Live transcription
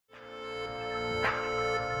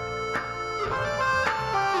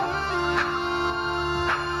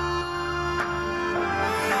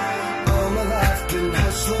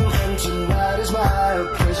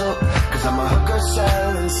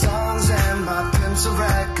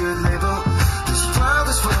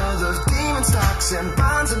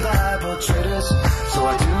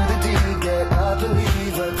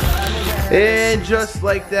And just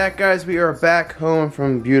like that, guys, we are back home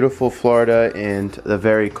from beautiful Florida and the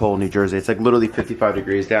very cold New Jersey. It's like literally 55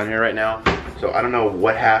 degrees down here right now. So I don't know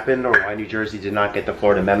what happened or why New Jersey did not get the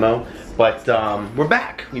Florida memo, but we're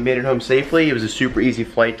back. We made it home safely. It was a super easy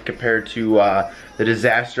flight compared to the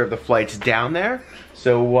disaster of the flights down there.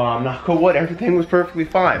 So knock on wood, everything was perfectly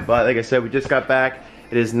fine. But like I said, we just got back.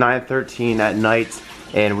 It is 9:13 at night.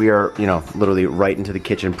 And we are, you know, literally right into the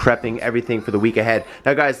kitchen prepping everything for the week ahead.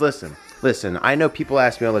 Now guys, listen, I know people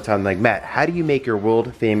ask me all the time, like, Matt, how do you make your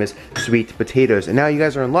world famous sweet potatoes? And now you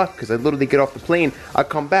guys are in luck because I literally get off the plane, I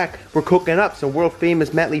come back, we're cooking up some world famous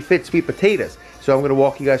MattLeeFit sweet potatoes. So I'm gonna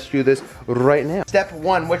walk you guys through this right now. Step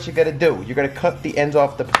one, what you gotta do, you're gonna cut the ends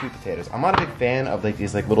off the sweet potatoes. I'm not a big fan of like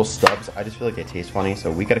these like little stubs. I just feel like they taste funny,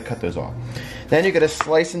 so we gotta cut those off. Then you're gonna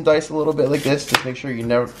slice and dice a little bit like this. Just make sure you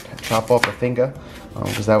never chop off a finger,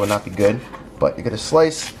 because that would not be good. But you're gonna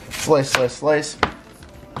slice, slice, slice, slice.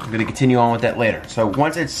 I'm gonna continue on with that later. So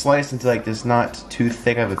once it's sliced into like this not too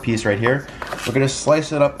thick of a piece right here, we're gonna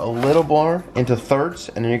slice it up a little more into thirds,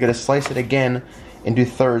 and then you're gonna slice it again and do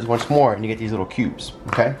thirds once more, and you get these little cubes,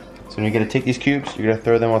 okay? So when you're gonna take these cubes, you're gonna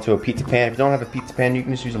throw them onto a pizza pan. If you don't have a pizza pan, you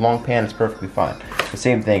can just use a long pan, it's perfectly fine. The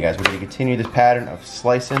same thing, guys, we're gonna continue this pattern of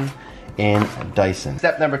slicing and dicing.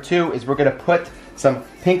 Step number two is we're gonna put some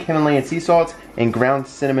pink Himalayan sea salt and ground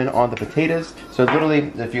cinnamon on the potatoes. So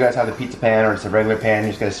literally, if you guys have the pizza pan or just a regular pan,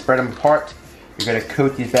 you're just gonna spread them apart. You're gonna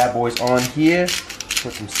coat these bad boys on here,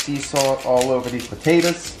 put some sea salt all over these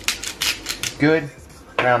potatoes. Good.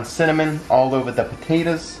 Ground cinnamon all over the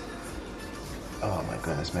potatoes. Oh my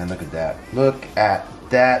goodness, man, look at that. Look at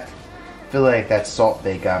that. I feel like that salt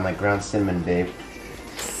bake got my ground cinnamon, babe.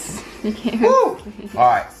 You can't. Woo!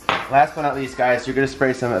 Alright, last but not least, guys, you're gonna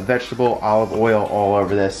spray some vegetable olive oil all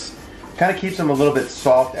over this. Kind of keeps them a little bit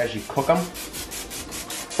soft as you cook them.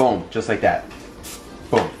 Boom, just like that.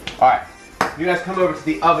 Boom. Alright, you guys come over to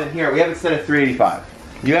the oven here. We have it set at 385.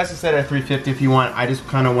 You guys can set it at 350 if you want. I just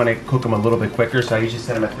kind of want to cook them a little bit quicker, so I usually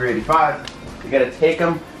set them at 385. You gotta take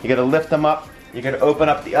them, you gotta lift them up, you gotta open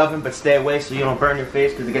up the oven, but stay away so you don't burn your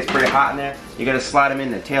face because it gets pretty hot in there. You gotta slide them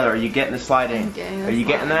in there. Taylor, are you getting the slide in? Are you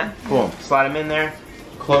getting that? Boom. Slide them in there,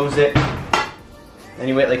 close it, then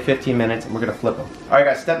you wait like 15 minutes and we're gonna flip them. Alright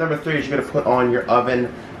guys, step number 3 is you're gonna put on your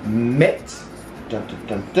oven mitt. Dun, dun,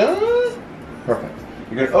 dun, dun. Perfect.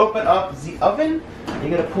 You're gonna open up the oven and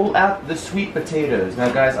you're gonna pull out the sweet potatoes. Now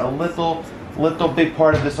guys, a little big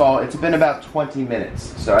part of this all, it's been about 20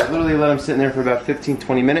 minutes. So I literally let them sit in there for about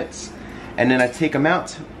 15-20 minutes. And then I take them out.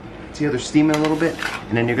 See how they're steaming a little bit?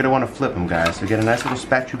 And then you're gonna wanna flip them, guys. So get a nice little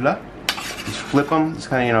spatula. Just flip them, just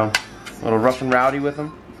kinda, you know, a little rough and rowdy with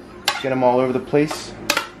them. Get them all over the place.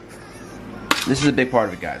 This is a big part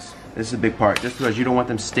of it, guys. This is a big part, just because you don't want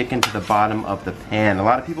them sticking to the bottom of the pan. A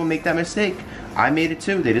lot of people make that mistake. I made it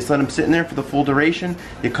too. They just let them sit in there for the full duration.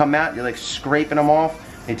 You come out, you're like scraping them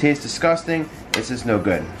off. They taste disgusting. It's just no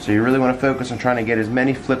good. So you really want to focus on trying to get as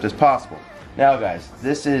many flipped as possible. Now guys,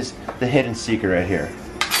 this is the hidden secret right here.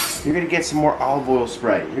 You're gonna get some more olive oil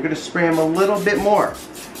spray. You're gonna spray them a little bit more.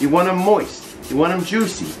 You want them moist. You want them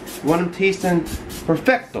juicy. You want them tasting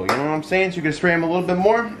perfecto, you know what I'm saying? So you're gonna spray them a little bit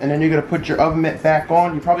more, and then you're gonna put your oven mitt back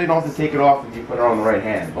on. You probably don't have to take it off if you put it on the right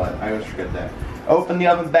hand, but I always forget that. Open the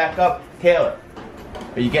oven back up. Taylor,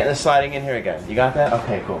 are you getting the sliding in here again? You got that?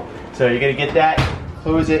 Okay, cool. So you're gonna get that,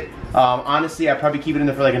 close it. Honestly, I probably keep it in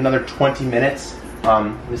there for like another 20 minutes.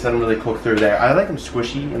 Just let them really cook through there. I like them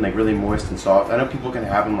squishy and like really moist and soft. I know people can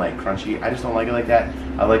have them like crunchy. I just don't like it like that.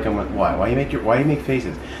 I like them with, why? Why do you make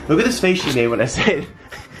faces? Look at this face she made when I said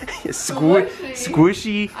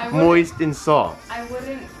squishy, moist, and soft. I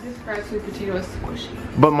wouldn't describe sweet potato as squishy.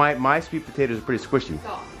 But my sweet potatoes are pretty squishy.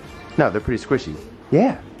 Soft. No, they're pretty squishy.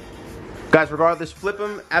 Yeah. Guys, regardless, flip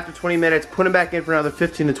them after 20 minutes, put them back in for another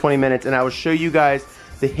 15 to 20 minutes, and I will show you guys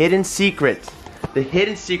the hidden secret. The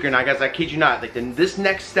hidden secret. Now guys, I kid you not, like this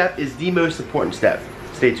next step is the most important step.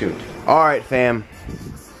 Stay tuned. Alright fam,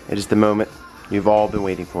 it is the moment you've all been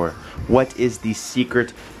waiting for. What is the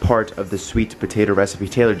secret part of the sweet potato recipe?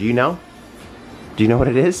 Taylor, do you know? Do you know what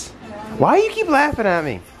it is? Why do you keep laughing at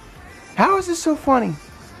me? How is this so funny?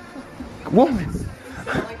 Woman.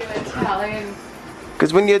 Like an Italian.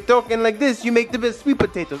 Because when you're talking like this, you make the best sweet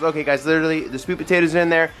potatoes. Okay guys, literally the sweet potatoes are in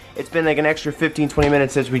there. It's been like an extra 15-20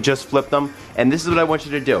 minutes since we just flipped them. And this is what I want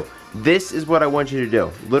you to do. This is what I want you to do.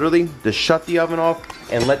 Literally, just shut the oven off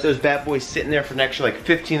and let those bad boys sit in there for an extra like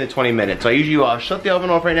 15 to 20 minutes. So I usually I'll shut the oven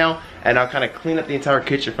off right now and I'll kind of clean up the entire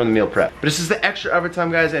kitchen from the meal prep. But this is the extra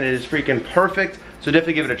overtime, guys, and it is freaking perfect. So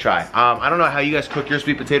definitely give it a try. I don't know how you guys cook your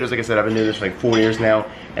sweet potatoes. Like I said, I've been doing this for like 4 years now.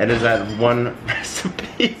 And there's that one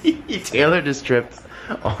recipe. Taylor just tripped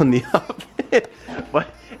on the oven.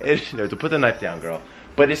 But No, to put the knife down, girl.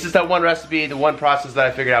 But it's just that one recipe, the one process that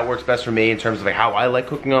I figured out works best for me in terms of like how I like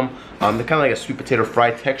cooking them. They're kind of like a sweet potato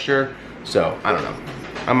fry texture. So, I don't know.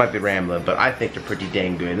 I might be rambling, but I think they're pretty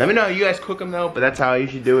dang good. Let me know how you guys cook them though, but that's how I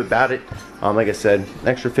usually do it about it. Like I said, an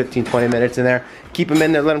extra 15-20 minutes in there. Keep them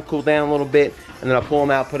in there, let them cool down a little bit, and then I'll pull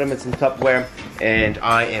them out, put them in some Tupperware, and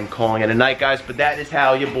I am calling it a night, guys. But that is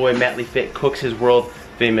how your boy MattLeeFit cooks his world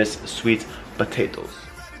famous sweet potatoes.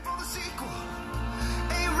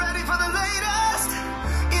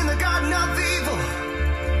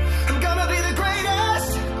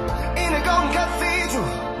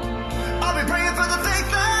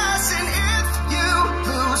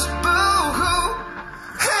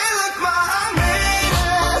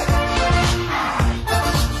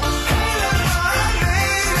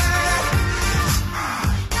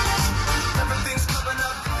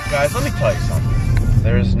 Guys, let me tell you something.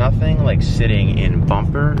 There's nothing like sitting in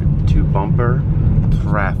bumper to bumper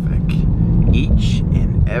traffic each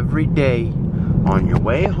and every day on your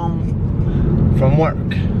way home from work.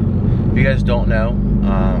 If you guys don't know,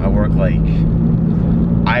 I work like,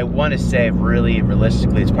 I want to say really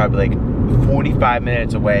realistically it's probably like 45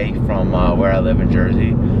 minutes away from where I live in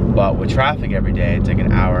Jersey, but with traffic every day it's like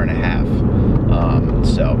an hour and a half.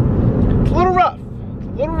 So it's a little rough.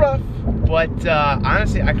 But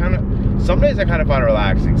honestly, some days I kind of find it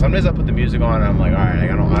relaxing. Some days I put the music on and I'm like, all right, I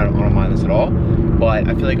don't mind this at all. But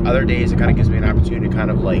I feel like other days it kind of gives me an opportunity to kind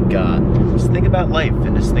of like just think about life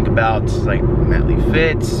and just think about like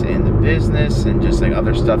MattLeeFit and the business and just like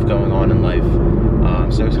other stuff going on in life.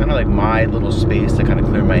 So it's kind of like my little space to kind of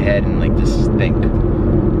clear my head and like just think.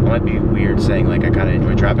 It might be weird saying like I kind of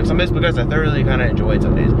enjoy traffic some days because I thoroughly kind of enjoy it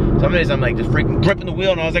some days. Some days I'm like just freaking gripping the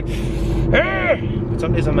wheel and I was like, but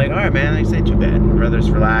some days I'm like, all right, man, I say too bad. I'd rather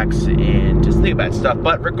just relax and just think about stuff.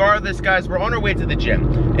 But regardless, guys, we're on our way to the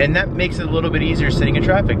gym. And that makes it a little bit easier sitting in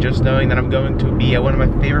traffic, just knowing that I'm going to be at one of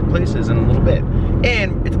my favorite places in a little bit.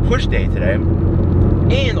 And it's a push day today.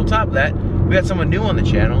 And on top of that, we got someone new on the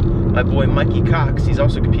channel. My boy Mikey Cox. He's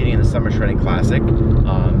also competing in the Summer Shredding Classic.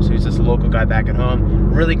 So he's just a local guy back at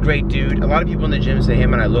home. Really great dude. A lot of people in the gym say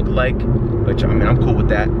him and I look alike, which I mean, I'm cool with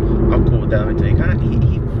that. I'm cool with that. Let me tell you,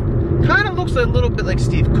 he kind of looks a little bit like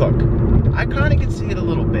Steve Cook. I kind of can see it a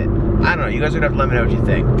little bit. I don't know. You guys are gonna have to let me know what you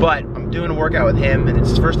think. But I'm doing a workout with him, and it's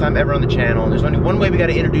his first time ever on the channel. And there's only one way we got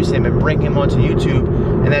to introduce him and bring him onto YouTube,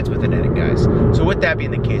 and that's with an edit, guys. So with that being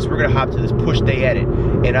the case, we're gonna hop to this push day edit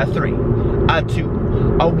in a 3, a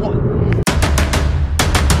 2, a 1.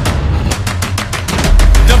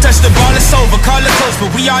 Touch the ball, it's over, call it close, but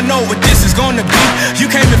we all know what this is gonna be. You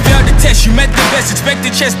came and failed the test, you met the best,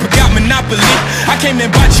 expected chess, but got monopoly. I came and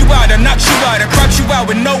bought you out, I knocked you out, I caught you out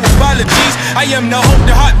with no apologies. I am the hope,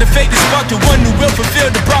 the heart, the faith, the spark, the one who will fulfill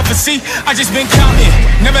the prophecy. I just been counting,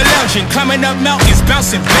 never lounging, climbing up mountains,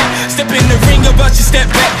 bouncing back. Step in the ring, about you step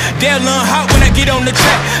back. They'll learn hot when I get on the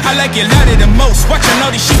track. I like it louder than most, watching all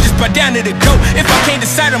these sheep just bow down to the goat. If I can't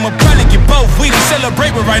decide, I'ma probably get both. We done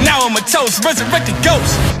celebrate, but right now I'm a toast, resurrected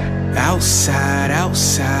ghost. Outside,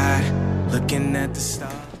 looking at the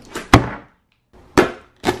stars.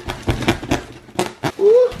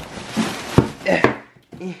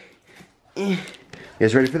 You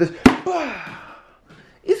guys ready for this?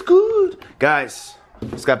 It's good. Guys,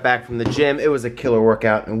 just got back from the gym. It was a killer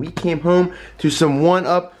workout, and we came home to some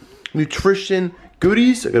 1UP nutrition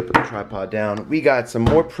goodies. I gotta put the tripod down. We got some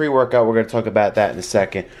more pre-workout. We're gonna talk about that in a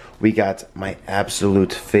second. We got my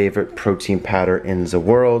absolute favorite protein powder in the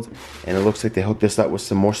world, and it looks like they hooked us up with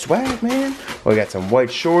some more swag, man. We got some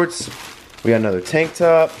white shorts. We got another tank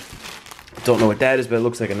top. Don't know what that is, but it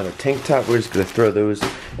looks like another tank top. We're just gonna throw those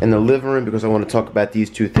in the living room because I want to talk about these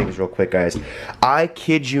two things real quick, guys. I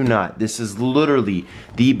kid you not, this is literally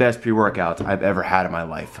the best pre-workout I've ever had in my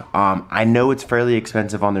life. I know it's fairly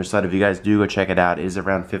expensive on their site. If you guys do go check it out, it is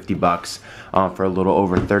around 50 bucks for a little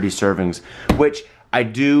over 30 servings, which I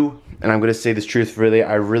do, and I'm gonna say this truthfully,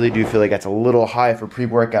 I really do feel like that's a little high for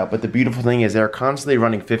pre-workout, but the beautiful thing is they're constantly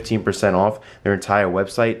running 15% off their entire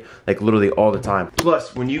website, like literally all the time.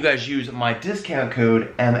 Plus, when you guys use my discount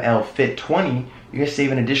code MLFIT20, you guys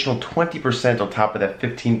save an additional 20% on top of that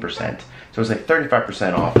 15%. So it's like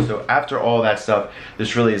 35% off. So after all that stuff,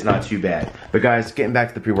 this really is not too bad. But guys, getting back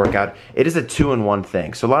to the pre-workout, it is a 2-in-1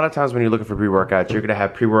 thing. So a lot of times when you're looking for pre-workouts, you're gonna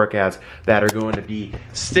have pre-workouts that are going to be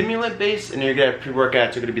stimulant-based, and you're gonna have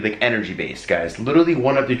pre-workouts that are gonna be like energy-based, guys. Literally,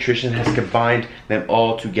 1UP Nutrition has combined them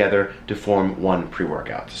all together to form one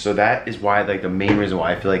pre-workout. So that is why, like, the main reason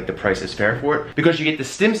why I feel like the price is fair for it, because you get the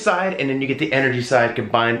stim side and then you get the energy side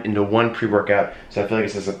combined into one pre-workout So I feel like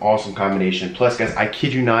this is an awesome combination. Plus, guys, I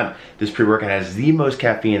kid you not, this pre-workout has the most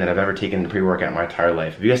caffeine that I've ever taken in a pre-workout in my entire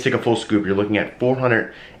life. If you guys take a full scoop, you're looking at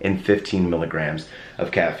 415 milligrams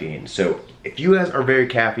of caffeine. So if you guys are very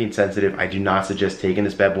caffeine sensitive, I do not suggest taking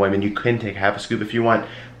this bad boy. I mean, you can take half a scoop if you want,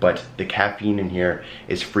 but the caffeine in here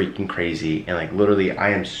is freaking crazy. And like literally, I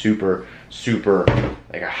am super,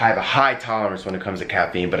 like I have a high tolerance when it comes to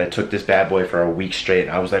caffeine, but I took this bad boy for a week straight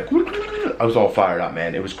and I was like, I was all fired up,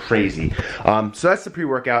 man. It was crazy. So that's the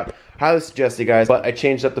pre-workout. Highly suggested, guys. But I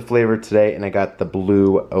changed up the flavor today and I got the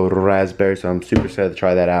blue raspberry, so I'm super excited to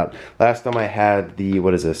try that out. Last time I had the,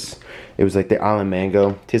 what is this? It was like the island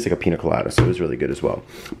mango. Tastes like a pina colada, so it was really good as well.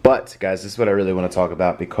 But guys, this is what I really want to talk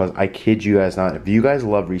about, because I kid you guys not, if you guys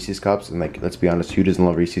love Reese's Cups, and like, let's be honest, who doesn't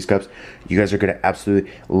love Reese's Cups? You guys are gonna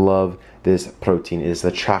absolutely love this protein. It is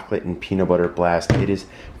the chocolate and peanut butter blast. It is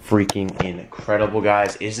freaking incredible,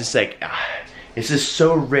 guys. It's just like, it's just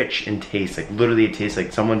so rich in taste. Like literally it tastes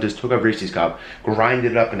like someone just took a Reese's Cup,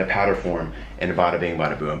 grinded it up into powder form, and bada bing,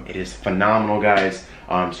 bada boom. It is phenomenal, guys.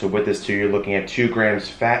 So with this too, you're looking at 2 grams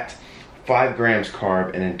fat, 5 grams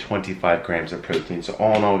carb, and then 25 grams of protein. So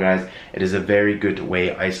all in all, guys, it is a very good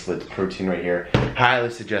whey isolate protein right here.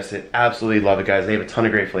 Highly suggest it. Absolutely love it, guys. They have a ton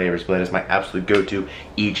of great flavors, but that is my absolute go-to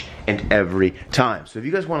each and every time. So if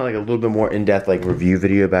you guys want like a little bit more in-depth like review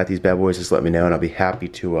video about these bad boys, just let me know and I'll be happy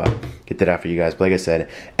to get that out for you guys. But like I said,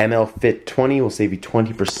 MattLeeFit 20 will save you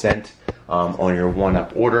 20% on your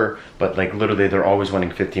one-up order, but like literally they're always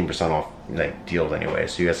running 15% off like deals anyway,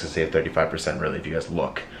 so you guys can save 35% really if you guys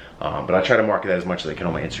look. But I try to market that as much as I can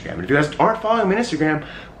on my Instagram. And if you guys aren't following me on Instagram,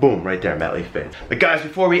 boom, right there, MattLeeFit. But guys,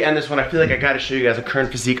 before we end this one, I feel like I gotta show you guys a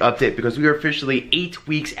current physique update, because we are officially 8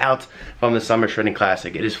 weeks out from the Summer Shredding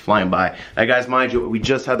Classic. It is flying by. Now guys, mind you, we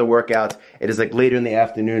just had the workout. It is like later in the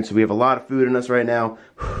afternoon, so we have a lot of food in us right now.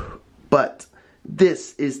 But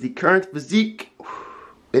this is the current physique.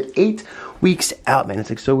 It's 8 weeks out, man.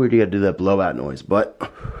 It's like so weird you gotta do that blowout noise, but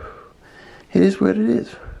it is what it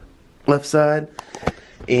is. Left side.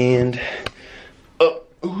 And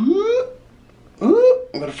I'm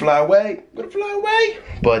gonna fly away,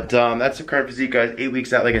 But that's the current physique, guys. 8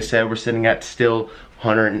 weeks out, like I said, we're sitting at still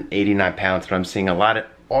 189 pounds, but I'm seeing a lot of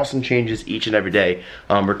awesome changes each and every day.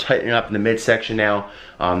 We're tightening up in the midsection now.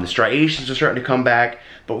 The striations are starting to come back,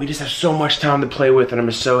 but we just have so much time to play with, and I'm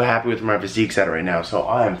just so happy with where my physique's at right now. So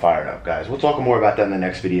I am fired up, guys. We'll talk more about that in the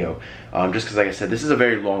next video. Just because, like I said, this is a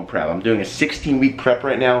very long prep. I'm doing a 16-week prep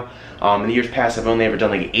right now. In the years past, I've only ever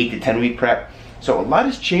done like an 8 to 10 week prep. So a lot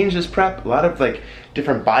has changed this prep. A lot of like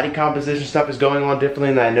different body composition stuff is going on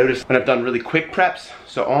differently than I noticed when I've done really quick preps.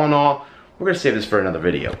 So all in all, we're gonna save this for another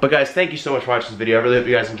video. But guys, thank you so much for watching this video. I really hope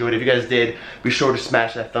you guys enjoyed it. If you guys did, be sure to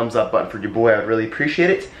smash that thumbs up button for your boy. I'd really appreciate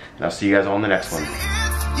it. And I'll see you guys all in the next one.